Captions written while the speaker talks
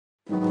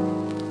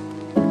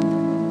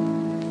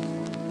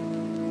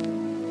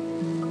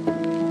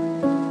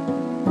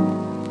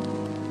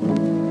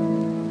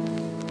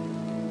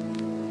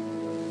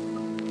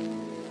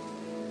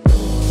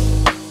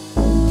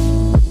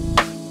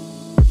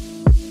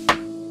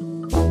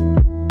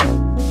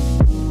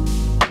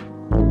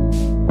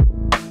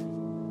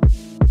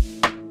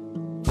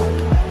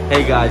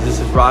Hey guys, this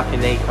is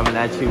Roclikewhat coming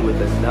at you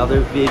with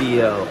another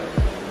video.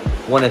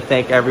 Want to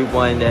thank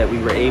everyone that we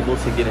were able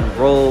to get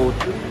enrolled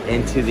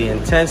into the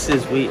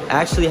intensives. We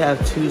actually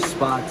have 2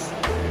 spots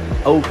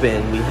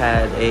open. We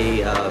had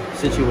a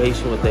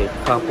situation with a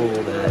couple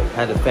that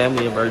had a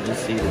family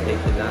emergency that they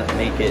could not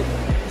make it.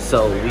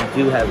 So we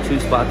do have 2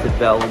 spots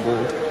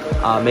available.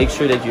 Make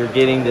sure that you're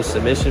getting the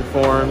submission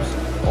forms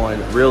on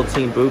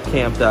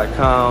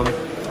realteambootcamp.com.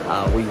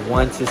 We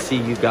want to see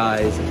you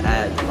guys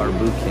at our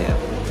boot camp.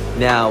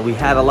 Now, we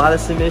had a lot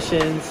of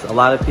submissions, a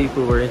lot of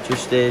people were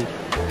interested.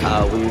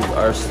 We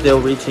are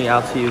still reaching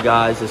out to you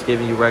guys, just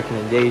giving you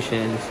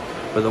recommendations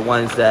for the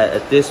ones that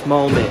at this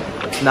moment,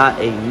 it's not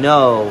a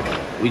no.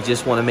 We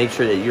just want to make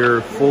sure that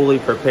you're fully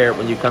prepared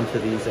when you come to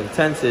these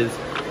intensives,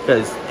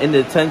 because in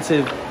the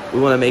intensive, we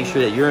want to make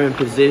sure that you're in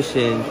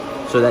position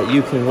so that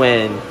you can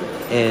win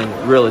in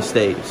real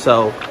estate.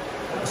 So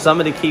some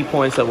of the key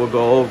points that we'll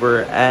go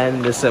over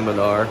and the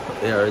seminar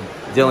are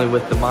dealing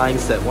with the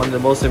mindset. One of the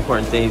most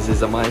important things is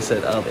the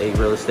mindset of a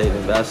real estate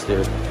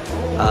investor.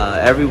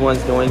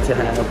 Everyone's going to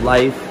have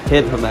life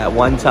hit them at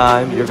one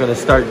time. You're going to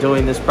start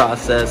doing this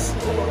process.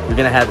 You're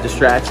going to have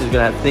distractions. You're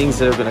going to have things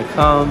that are going to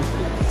come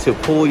to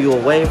pull you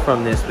away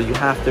from this, but you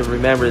have to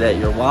remember that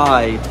your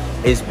why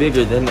is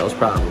bigger than those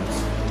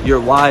problems. Your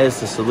why is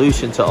the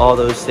solution to all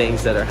those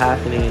things that are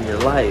happening in your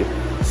life.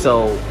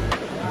 So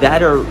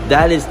that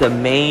is the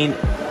main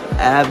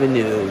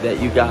avenue that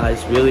you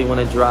guys really want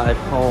to drive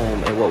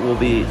home. And what we'll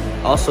be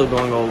also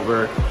going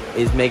over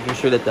is making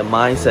sure that the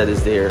mindset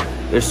is there.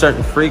 There's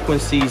certain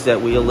frequencies that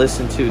we'll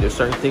listen to. There's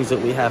certain things that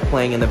we have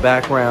playing in the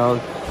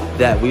background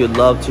that we would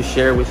love to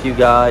share with you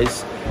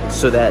guys,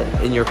 so that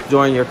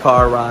during your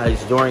car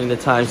rides, during the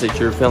times that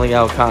you're filling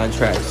out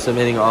contracts,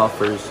 submitting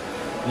offers,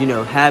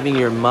 having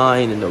your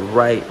mind in the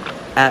right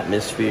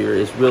atmosphere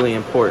is really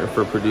important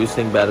for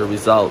producing better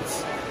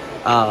results.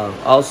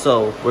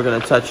 Also, we're going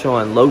to touch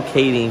on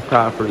locating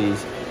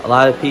properties. A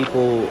lot of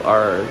people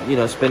are,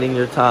 spending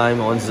your time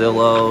on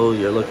Zillow,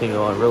 you're looking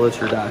on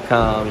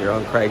realtor.com, you're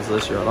on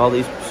Craigslist, you're on all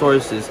these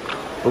sources.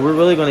 But we're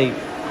really going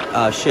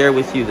to share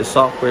with you the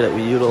software that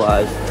we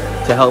utilize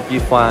to help you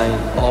find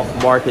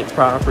off-market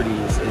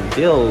properties and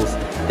deals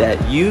that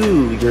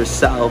you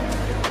yourself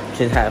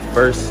can have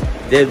first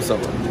dibs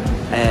on.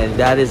 And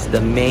that is the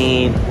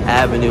main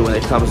avenue when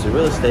it comes to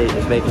real estate,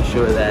 is making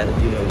sure that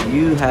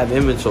you have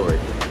inventory.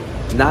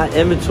 Not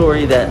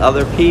inventory that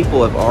other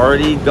people have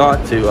already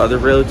got to, other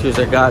realtors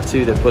have got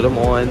to, that put them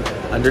on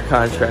under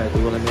contract.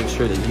 We want to make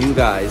sure that you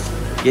guys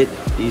get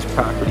these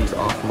properties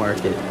off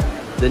market.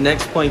 The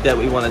next point that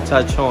we want to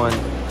touch on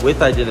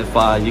with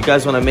Identify, you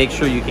guys want to make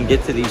sure you can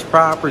get to these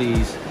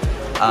properties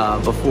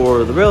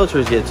before the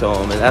realtors get to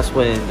them. And that's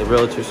when the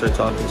realtors start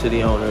talking to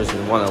the owners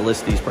and want to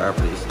list these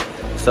properties.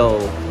 So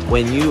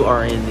when you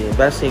are in the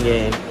investing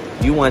game,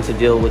 you want to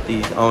deal with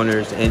these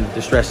owners in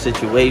distressed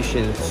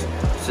situations,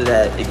 so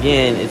that,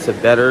 again, it's a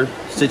better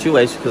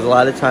situation, because a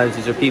lot of times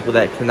these are people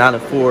that cannot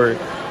afford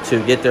to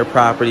get their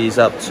properties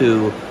up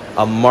to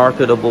a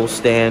marketable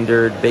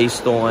standard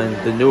based on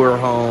the newer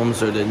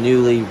homes or the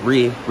newly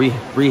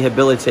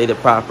rehabilitated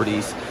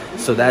properties.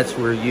 So that's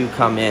where you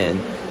come in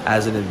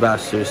as an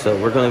investor. So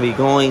we're going to be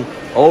going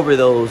over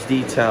those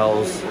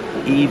details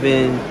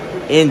even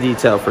in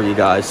detail for you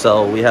guys.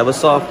 So we have a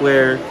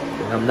software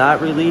that I'm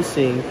not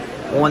releasing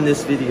on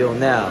this video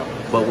now,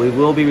 but we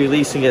will be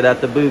releasing it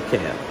at the boot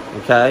camp.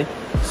 Okay,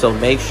 so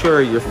make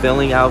sure you're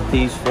filling out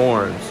these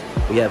forms.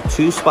 We have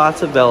 2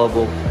 spots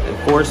available and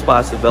 4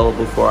 spots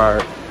available for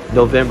our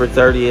November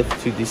 30th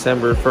to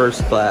December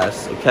 1st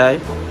class. Okay,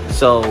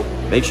 so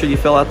make sure you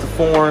fill out the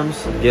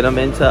forms, get them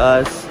into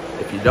us.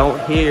 If you don't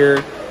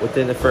hear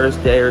within the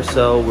first day or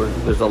so,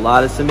 there's a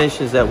lot of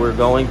submissions that we're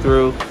going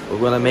through. We're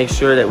going to make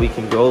sure that we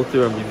can go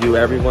through and review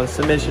everyone's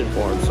submission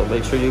forms. So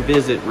make sure you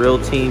visit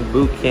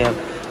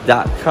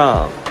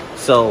realteambootcamp.com.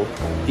 So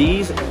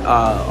these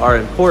are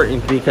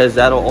important, because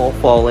that'll all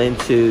fall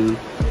into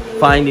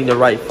finding the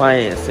right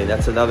financing.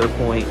 That's another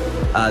point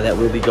that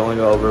we'll be going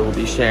over. We'll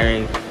be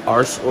sharing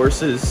our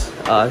sources,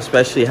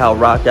 especially how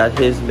Rock got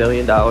his $1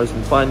 million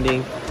in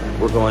funding.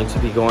 We're going to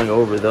be going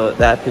over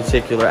that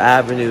particular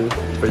avenue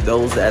for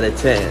those that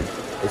attend.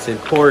 It's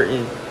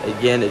important,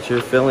 again, that you're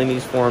filling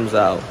these forms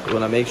out. We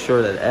want to make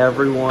sure that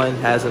everyone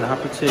has an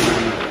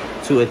opportunity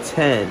to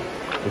attend.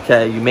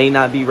 Okay, you may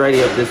not be ready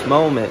at this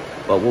moment,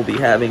 but we'll be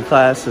having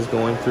classes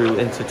going through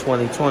into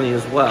 2020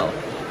 as well.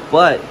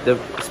 But the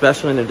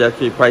special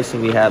introductory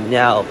pricing we have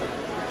now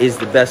is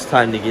the best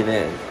time to get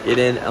in. Get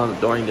in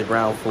during the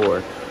ground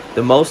floor.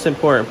 The most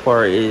important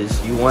part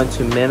is you want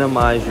to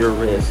minimize your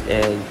risk,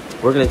 and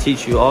we're going to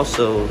teach you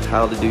also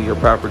how to do your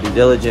property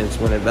diligence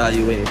when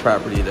evaluating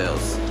property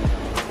deals.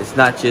 It's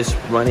not just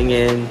running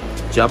in,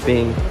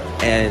 jumping,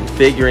 and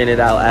figuring it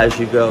out as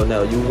you go.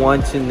 No, you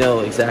want to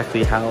know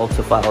exactly how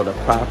to follow the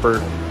proper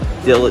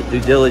due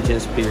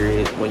diligence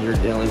period when you're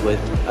dealing with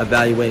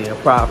evaluating a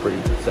property.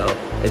 So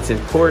it's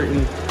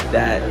important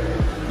that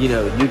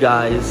you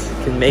guys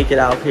can make it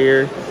out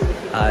here.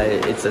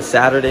 It's a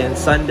Saturday and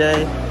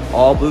Sunday.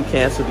 All boot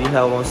camps will be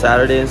held on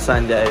Saturday and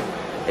Sunday.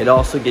 It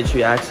also gets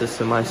you access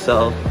to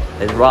myself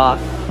and Rock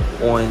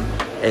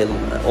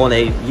on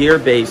a year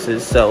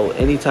basis. So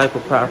any type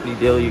of property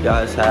deal you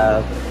guys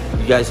have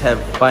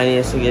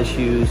financing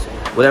issues,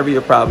 whatever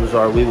your problems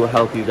are, we will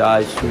help you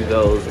guys through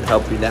those and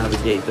help you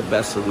navigate the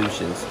best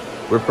solutions.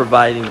 We're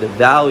providing the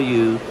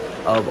value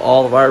of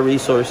all of our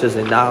resources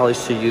and knowledge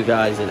to you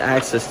guys and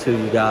access to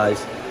you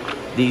guys.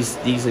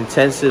 These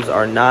intensives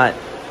are not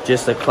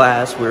just a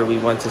class where we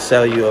want to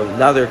sell you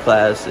another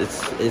class.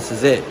 This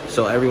is it.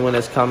 So everyone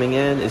that's coming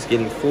in is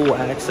getting full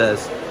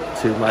access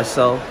to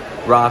myself,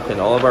 Rock,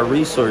 and all of our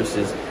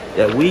resources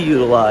that we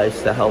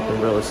utilize to help in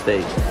real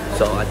estate.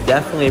 So I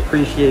definitely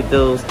appreciate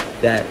those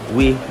that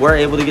we were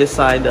able to get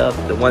signed up,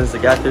 the ones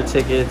that got their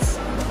tickets.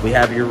 We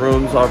have your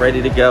rooms all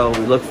ready to go.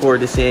 We look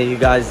forward to seeing you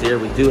guys there.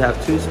 We do have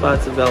 2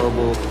 spots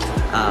available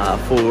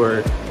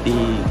for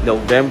the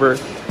November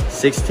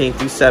 16th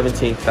through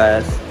 17th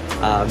class.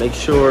 Make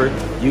sure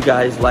you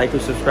guys like or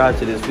subscribe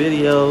to this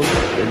video.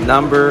 The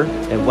number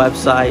and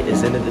website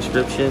is in the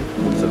description.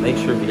 So make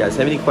sure if you guys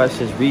have any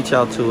questions, reach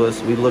out to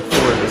us. We look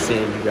forward to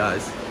seeing you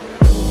guys.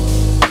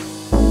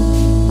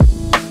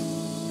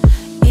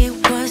 It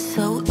was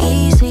so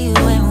easy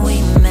when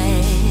we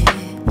met.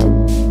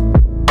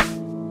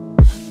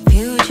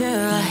 Future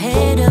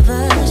ahead of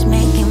us,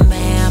 making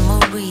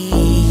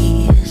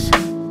memories.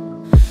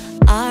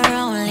 Our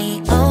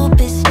only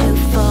hope is to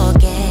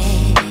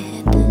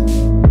forget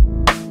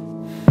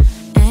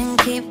and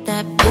keep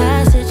that power.